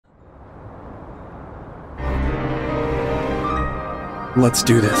Let's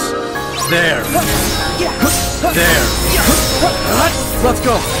do this. There. There. Let's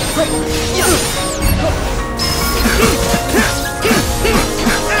go.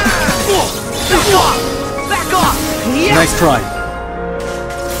 Back off! Nice try.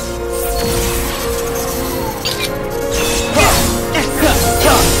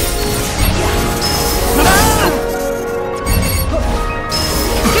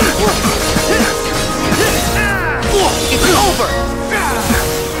 It's over!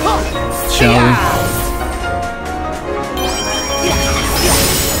 Shall we?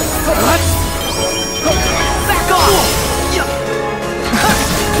 Back off!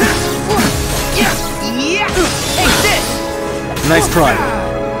 Take this! Nice try.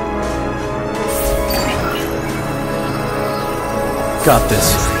 Got this.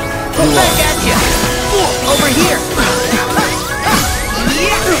 Back at you! Over here!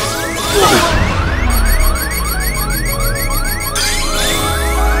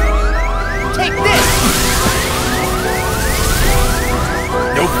 Take this!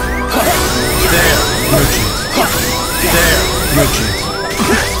 Nope. There. No chance. There. No chance.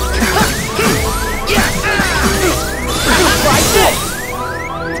 Try this!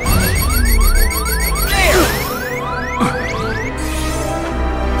 There!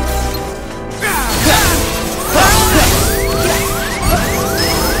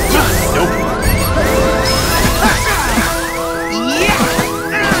 Nope.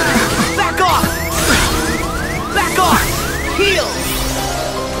 Back off! Back off! Heal!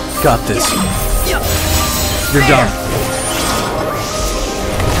 Got this. You're done.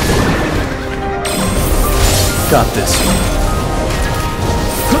 Got this.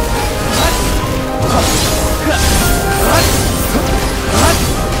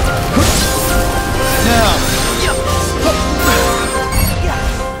 Now.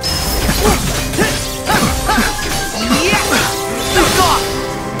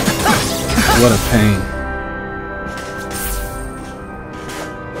 What a pain.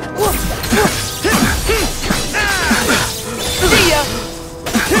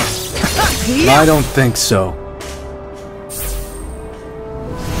 See ya. I don't think so.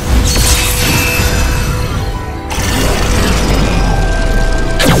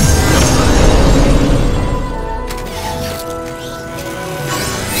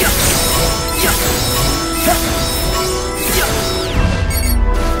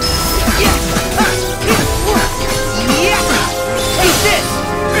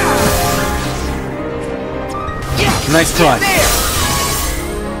 Nice try.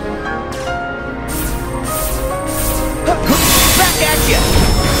 Back at you.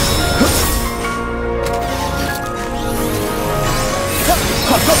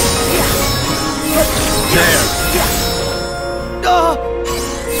 There.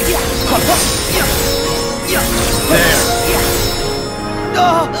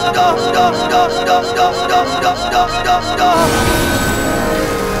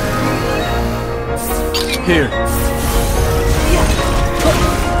 Here.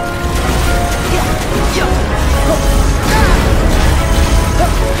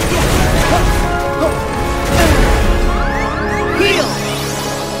 Heal.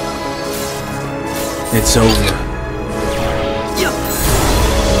 It's over.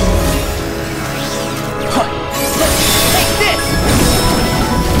 Take this.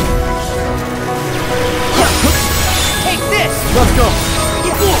 Take this. Let's go.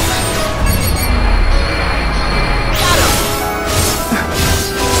 Got him.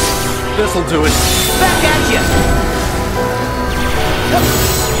 This'll do it. Back at you.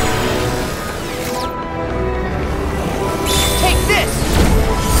 Take this.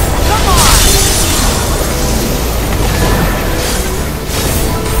 Come on.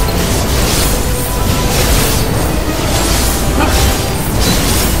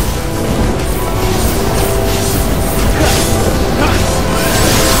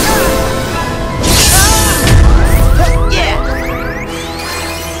 Yeah.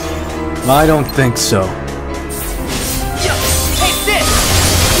 I don't think so. Take this.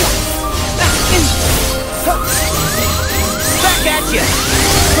 Back at you.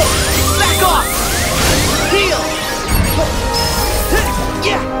 Back off. Heal.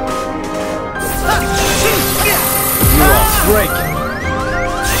 Yeah. You lost. Break.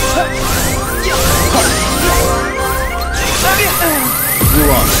 You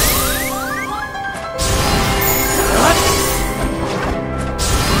lost.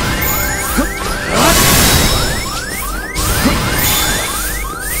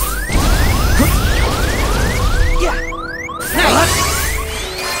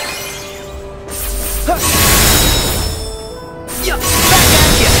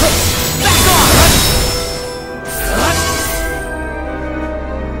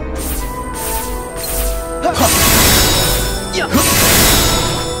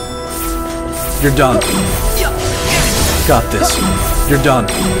 You're done. Got this. You're done.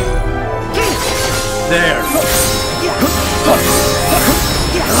 There.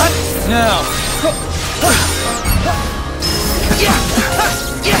 Now.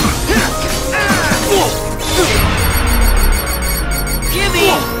 Gimme!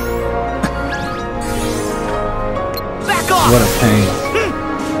 Back off! What a pain.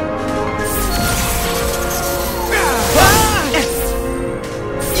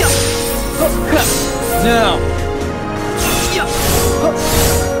 Now.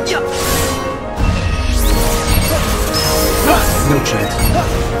 No chance.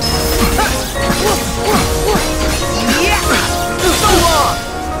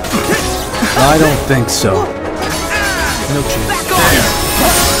 I don't think so. No chance. There.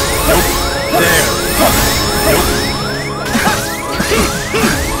 Nope. There. Nope.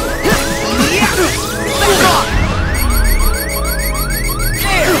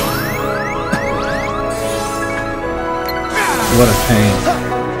 What a pain.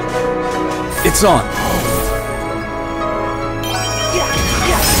 It's on.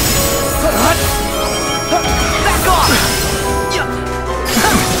 Back off!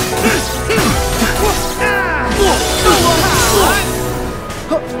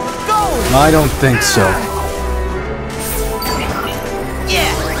 I don't think so.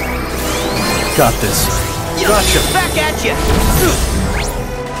 Yeah! Got this. Gotcha. Back at you!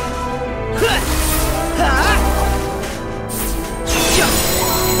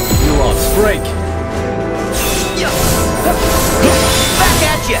 You lost. Break. Back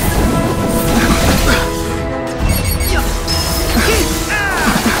at you!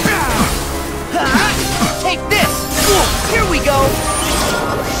 Take this! Here we go!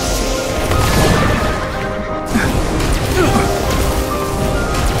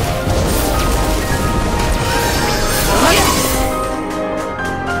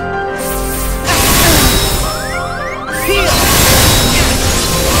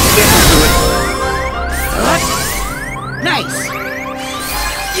 Nice!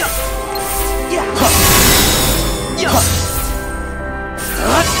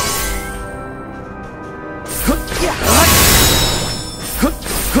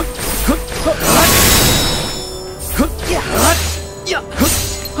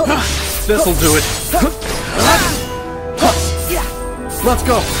 This'll do it. Let's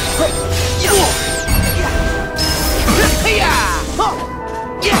go.